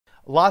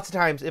Lots of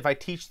times, if I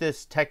teach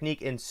this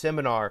technique in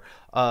seminar,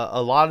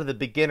 a lot of the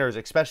beginners,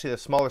 especially the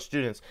smaller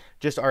students,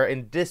 just are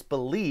in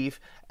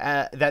disbelief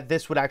that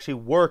this would actually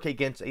work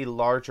against a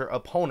larger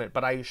opponent.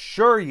 But I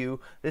assure you,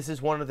 this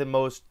is one of the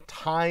most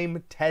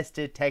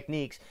time-tested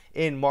techniques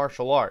in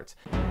martial arts.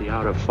 The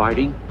art of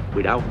fighting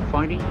without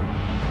fighting?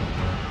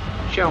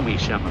 Show me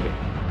some of it.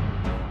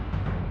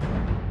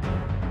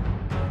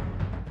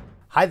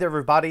 Hi there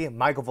everybody,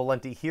 Michael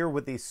Valenti here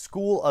with the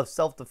School of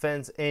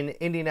Self-Defense in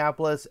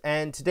Indianapolis,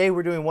 and today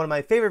we're doing one of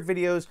my favorite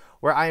videos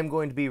where I am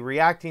going to be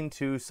reacting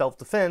to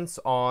self-defense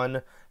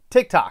on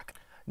TikTok.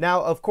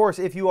 Now, of course,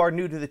 if you are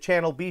new to the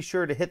channel, be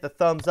sure to hit the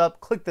thumbs up,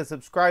 click the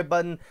subscribe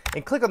button,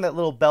 and click on that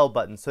little bell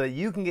button so that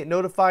you can get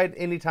notified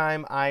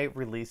anytime I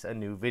release a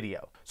new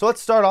video. So let's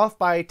start off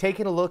by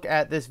taking a look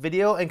at this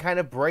video and kind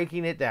of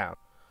breaking it down.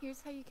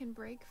 Here's how you can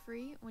break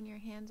free when your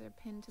hands are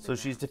pinned to the So ground.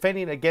 she's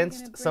defending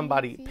against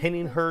somebody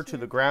pinning her to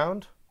the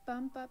ground.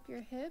 Bump up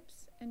your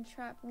hips and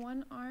trap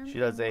one arm. She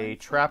does a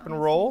trap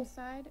and roll,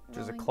 which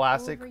is a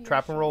classic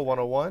trap and roll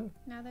 101.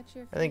 Now that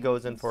you're And then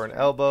goes in for an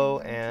elbow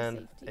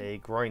and a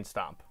groin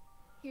stomp.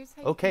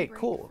 Okay,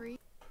 cool.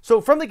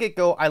 So from the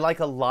get-go, I like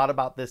a lot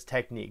about this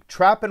technique.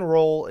 Trap and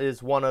roll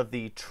is one of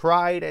the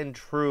tried and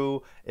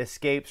true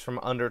escapes from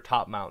under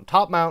top mount.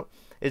 Top mount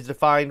is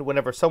defined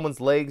whenever someone's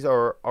legs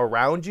are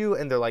around you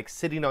and they're like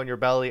sitting on your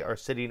belly or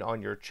sitting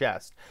on your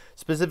chest.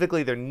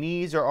 Specifically, their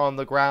knees are on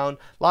the ground.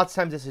 Lots of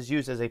times this is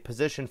used as a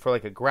position for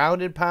like a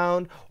ground and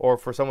pound or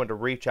for someone to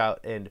reach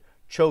out and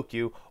choke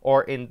you.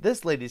 Or in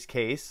this lady's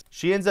case,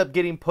 she ends up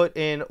getting put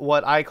in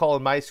what I call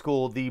in my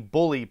school the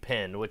bully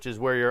pin, which is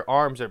where your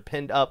arms are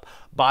pinned up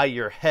by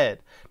your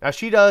head. Now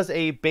she does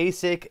a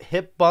basic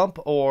hip bump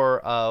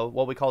or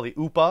what we call the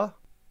upa.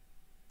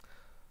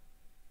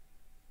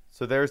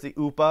 So there's the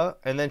upa,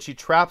 and then she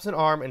traps an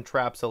arm and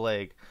traps a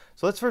leg.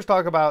 So let's first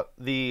talk about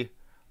the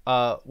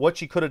what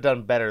she could have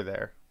done better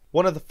there.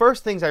 One of the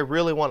first things I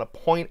really want to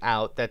point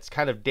out that's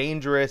kind of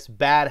dangerous,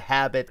 bad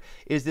habit,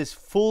 is this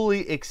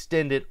fully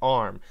extended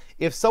arm.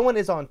 If someone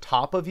is on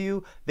top of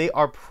you, they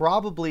are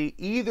probably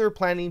either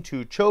planning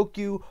to choke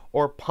you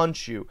or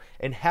punch you.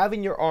 And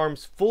having your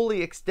arms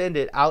fully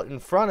extended out in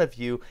front of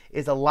you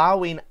is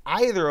allowing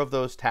either of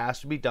those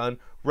tasks to be done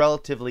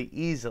relatively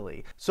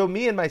easily. So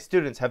me and my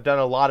students have done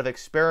a lot of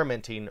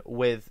experimenting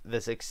with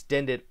this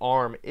extended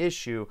arm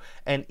issue,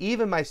 and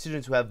even my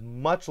students who have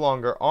much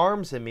longer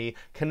arms than me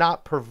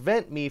cannot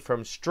prevent me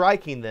from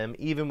striking them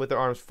even with their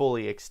arms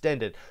fully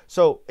extended.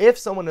 So if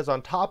someone is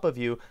on top of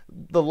you,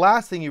 the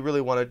last thing you really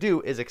want to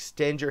do is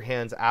extend your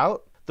hands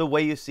out the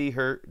way you see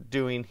her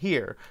doing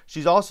here.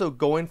 She's also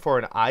going for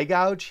an eye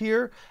gouge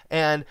here,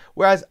 and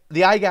whereas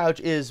the eye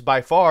gouge is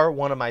by far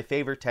one of my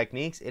favorite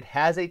techniques, it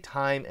has a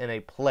time and a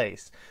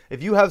place.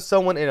 If you have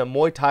someone in a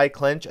Muay Thai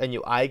clinch and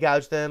you eye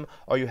gouge them,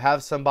 or you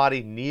have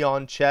somebody knee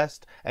on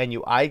chest and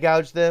you eye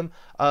gouge them,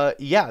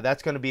 yeah,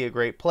 that's going to be a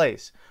great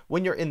place.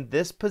 When you're in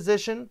this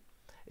position,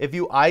 if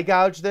you eye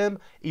gouge them,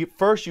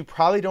 first you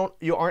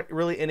aren't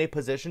really in a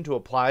position to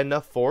apply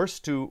enough force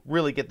to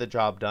really get the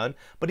job done.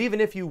 But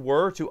even if you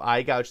were to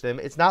eye gouge them,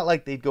 it's not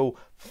like they'd go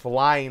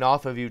flying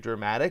off of you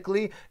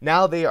dramatically.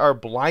 Now they are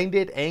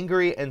blinded,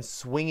 angry, and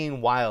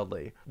swinging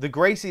wildly. The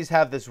Gracies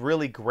have this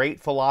really great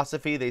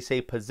philosophy. They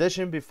say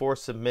position before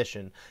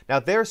submission. Now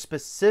they're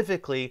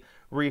specifically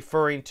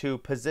referring to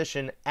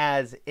position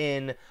as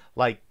in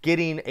like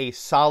getting a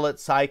solid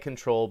side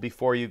control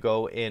before you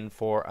go in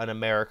for an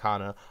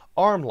Americana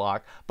arm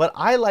lock, but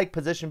I like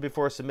position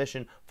before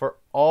submission for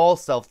all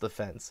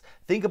self-defense.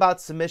 Think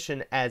about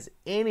submission as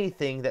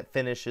anything that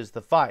finishes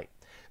the fight.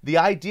 The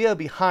idea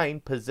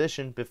behind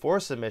position before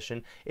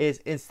submission is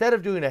instead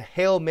of doing a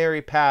Hail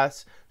Mary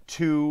pass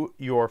to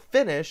your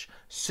finish,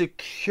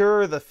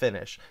 secure the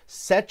finish.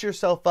 Set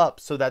yourself up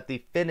so that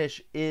the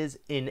finish is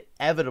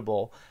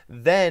inevitable.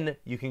 Then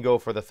you can go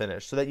for the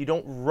finish so that you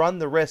don't run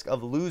the risk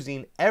of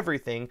losing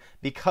everything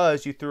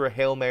because you threw a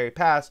Hail Mary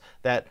pass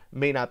that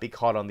may not be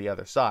caught on the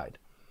other side.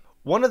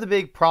 One of the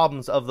big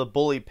problems of the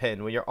bully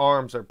pin when your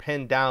arms are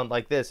pinned down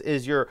like this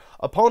is your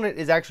opponent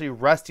is actually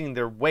resting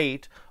their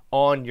weight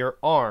on your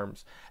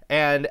arms.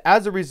 And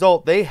as a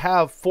result, they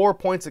have 4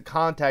 points of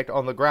contact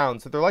on the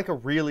ground. So they're like a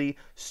really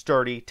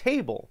sturdy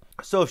table.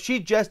 So if she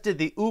just did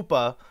the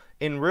upa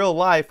in real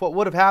life, what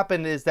would have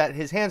happened is that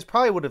his hands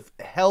probably would have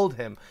held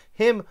him.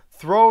 Him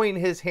throwing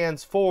his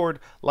hands forward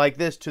like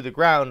this to the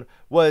ground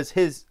was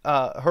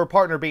her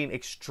partner being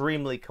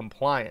extremely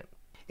compliant.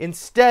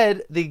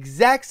 Instead, the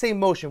exact same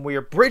motion where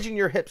you're bridging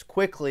your hips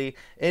quickly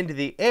into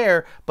the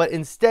air, but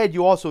instead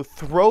you also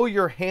throw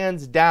your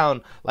hands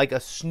down like a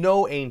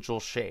snow angel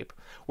shape.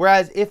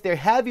 Whereas if they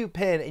have you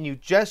pinned and you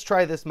just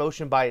try this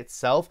motion by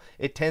itself,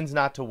 it tends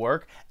not to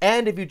work.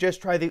 And if you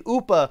just try the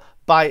upa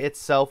by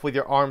itself with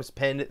your arms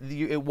pinned.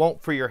 It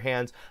won't free your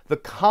hands. The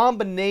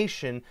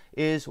combination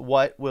is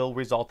what will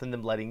result in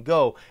them letting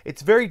go.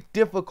 It's very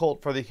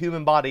difficult for the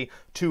human body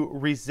to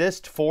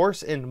resist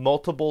force in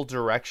multiple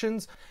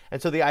directions.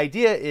 And so the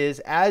idea is,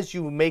 as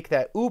you make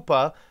that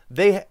upa,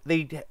 they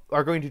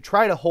are going to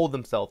try to hold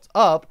themselves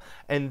up,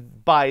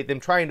 and by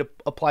them trying to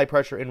apply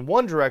pressure in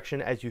one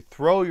direction, as you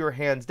throw your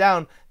hands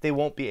down, they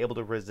won't be able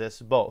to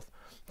resist both.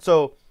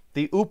 So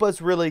the upa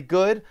is really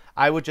good.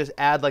 I would just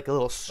add like a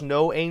little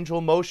snow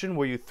angel motion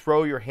where you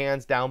throw your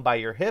hands down by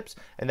your hips,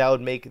 and that would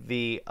make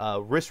the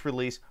wrist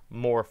release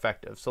more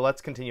effective. So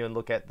let's continue and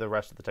look at the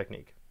rest of the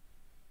technique.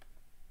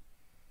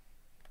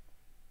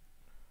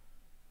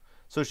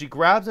 So she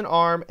grabs an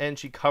arm and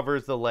she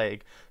covers the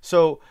leg.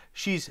 So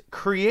she's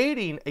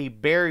creating a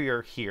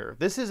barrier here.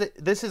 This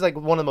is like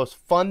one of the most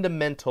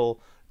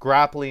fundamental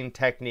grappling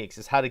techniques,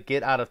 is how to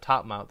get out of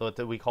top mount,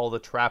 what we call the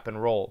trap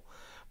and roll.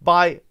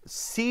 By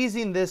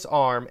seizing this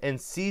arm and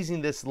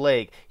seizing this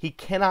leg, he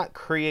cannot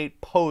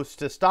create posts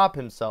to stop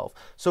himself.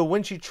 So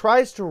when she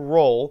tries to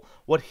roll,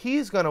 what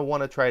he's going to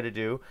want to try to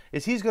do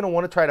is he's going to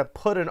want to try to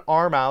put an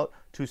arm out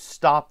to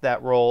stop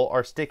that roll,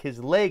 or stick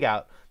his leg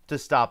out to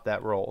stop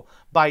that roll.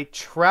 By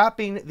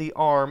trapping the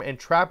arm and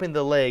trapping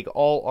the leg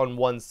all on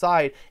one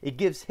side, it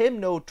gives him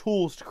no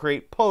tools to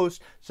create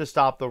posts to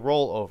stop the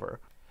roll over.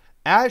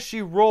 As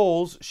she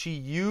rolls, she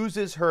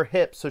uses her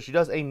hips, so she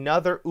does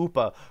another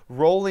upa,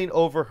 rolling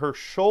over her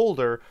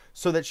shoulder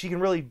so that she can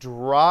really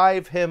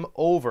drive him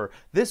over.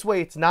 This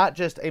way, it's not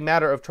just a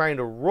matter of trying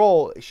to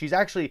roll, she's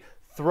actually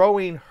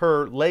throwing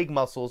her leg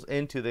muscles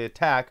into the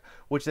attack,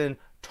 which then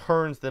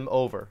turns them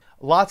over.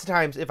 Lots of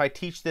times, if I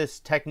teach this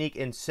technique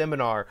in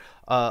seminar,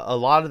 a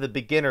lot of the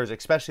beginners,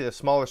 especially the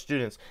smaller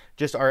students,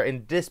 just are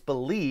in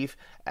disbelief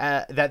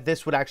that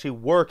this would actually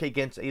work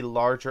against a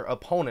larger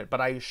opponent.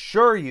 But I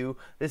assure you,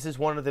 this is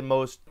one of the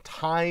most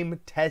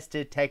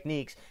time-tested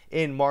techniques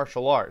in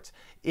martial arts.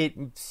 It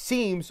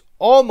seems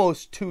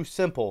almost too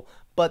simple,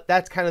 but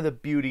that's kind of the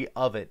beauty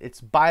of it.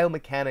 It's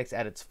biomechanics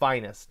at its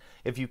finest.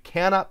 If you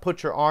cannot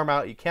put your arm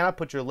out, you cannot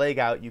put your leg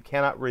out, you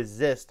cannot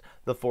resist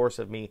the force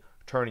of me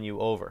turning you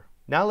over.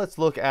 Now let's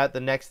look at the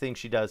next thing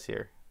she does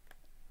here.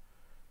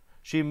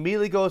 She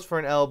immediately goes for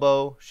an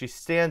elbow, she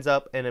stands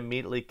up and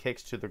immediately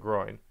kicks to the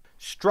groin.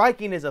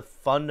 Striking is a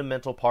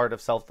fundamental part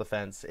of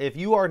self-defense. If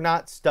you are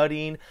not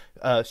studying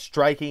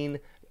striking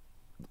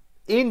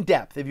in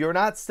depth, if you're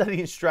not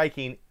studying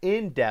striking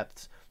in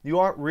depth, you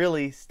aren't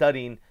really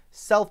studying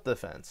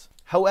self-defense.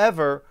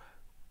 However,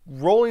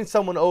 rolling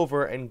someone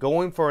over and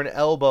going for an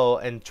elbow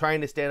and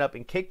trying to stand up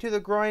and kick to the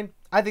groin,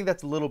 I think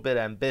that's a little bit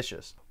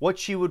ambitious. What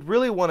she would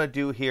really want to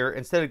do here,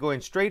 instead of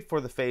going straight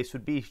for the face,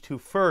 would be to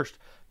first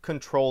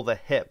control the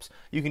hips.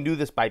 You can do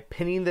this by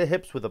pinning the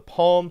hips with a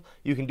palm.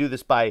 You can do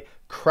this by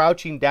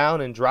crouching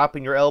down and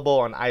dropping your elbow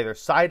on either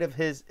side of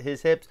his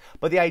hips.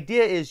 But the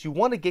idea is you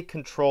want to get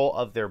control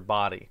of their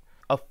body.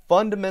 A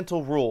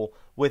fundamental rule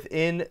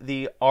within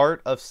the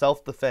art of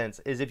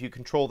self-defense is if you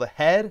control the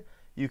head,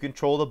 you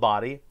control the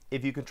body.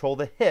 If you control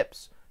the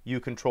hips, you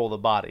control the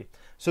body.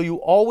 So you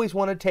always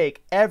want to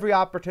take every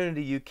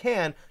opportunity you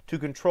can to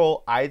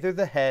control either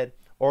the head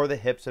or the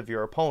hips of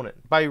your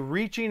opponent. By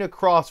reaching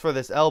across for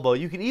this elbow,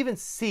 you can even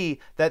see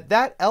that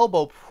that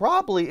elbow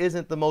probably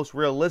isn't the most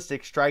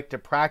realistic strike to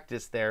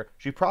practice there.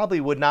 She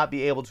probably would not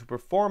be able to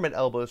perform an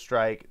elbow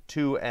strike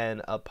to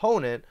an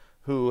opponent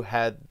who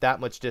had that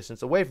much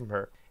distance away from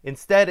her.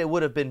 Instead, it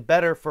would have been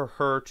better for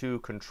her to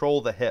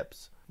control the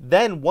hips.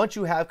 Then once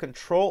you have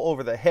control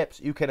over the hips,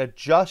 you can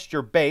adjust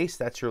your base,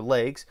 that's your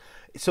legs,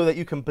 so that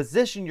you can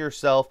position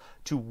yourself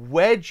to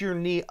wedge your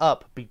knee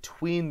up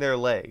between their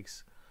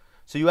legs.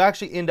 So you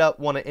actually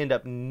want to end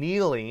up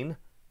kneeling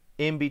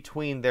in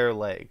between their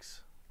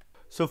legs.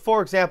 So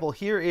for example,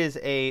 here is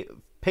a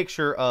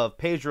picture of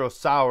Pedro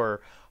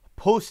Sauer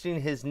posting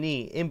his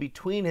knee in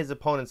between his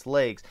opponent's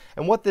legs.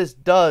 And what this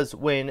does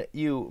when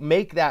you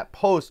make that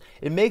post,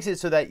 it makes it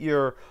so that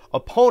your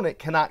opponent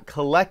cannot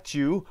collect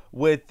you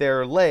with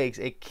their legs.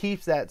 It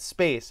keeps that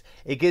space.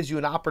 It gives you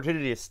an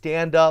opportunity to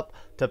stand up,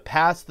 to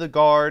pass the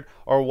guard,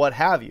 or what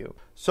have you.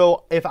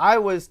 So if I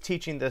was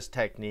teaching this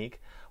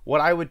technique,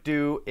 what I would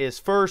do is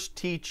first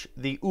teach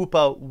the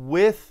upa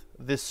with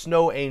the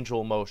snow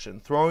angel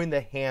motion, throwing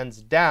the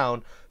hands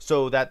down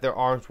so that their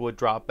arms would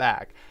drop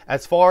back.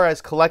 As far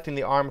as collecting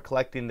the arm,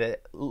 collecting the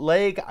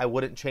leg, I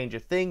wouldn't change a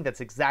thing.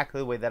 That's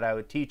exactly the way that I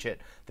would teach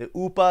it. The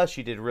upa,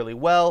 she did really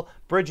well,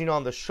 bridging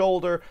on the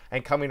shoulder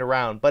and coming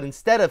around. But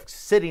instead of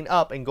sitting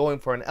up and going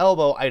for an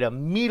elbow, I'd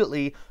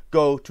immediately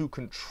go to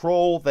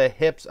control the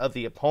hips of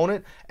the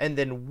opponent and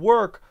then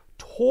work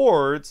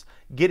towards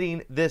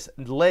getting this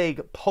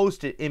leg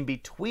posted in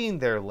between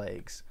their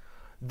legs.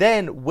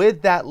 Then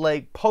with that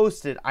leg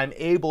posted, I'm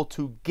able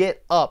to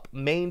get up,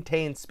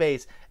 maintain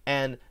space,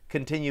 and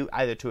continue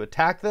either to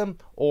attack them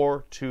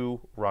or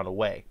to run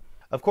away.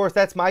 Of course,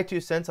 that's my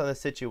 2 cents on the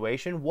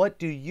situation. What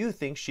do you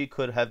think she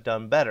could have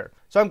done better?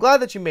 So I'm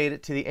glad that you made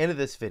it to the end of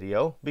this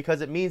video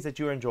because it means that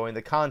you're enjoying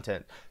the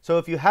content. So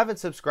if you haven't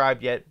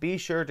subscribed yet, be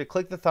sure to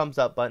click the thumbs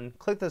up button,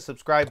 click the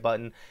subscribe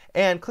button,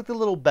 and click the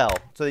little bell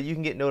so that you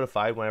can get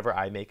notified whenever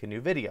I make a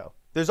new video.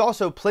 There's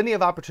also plenty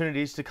of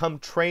opportunities to come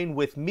train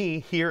with me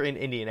here in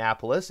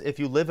Indianapolis. If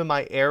you live in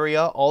my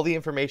area, all the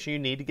information you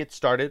need to get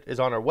started is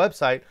on our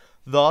website,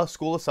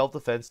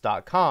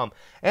 theschoolofselfdefense.com.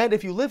 And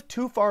if you live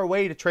too far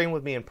away to train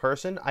with me in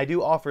person, I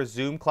do offer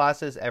Zoom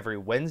classes every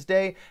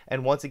Wednesday.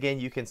 And once again,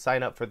 you can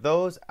sign up for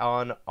those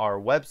on our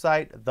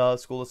website,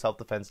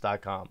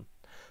 theschoolofselfdefense.com.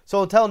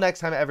 So until next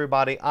time,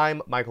 everybody,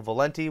 I'm Michael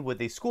Valenti with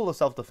the School of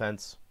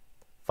Self-Defense.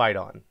 Fight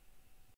on.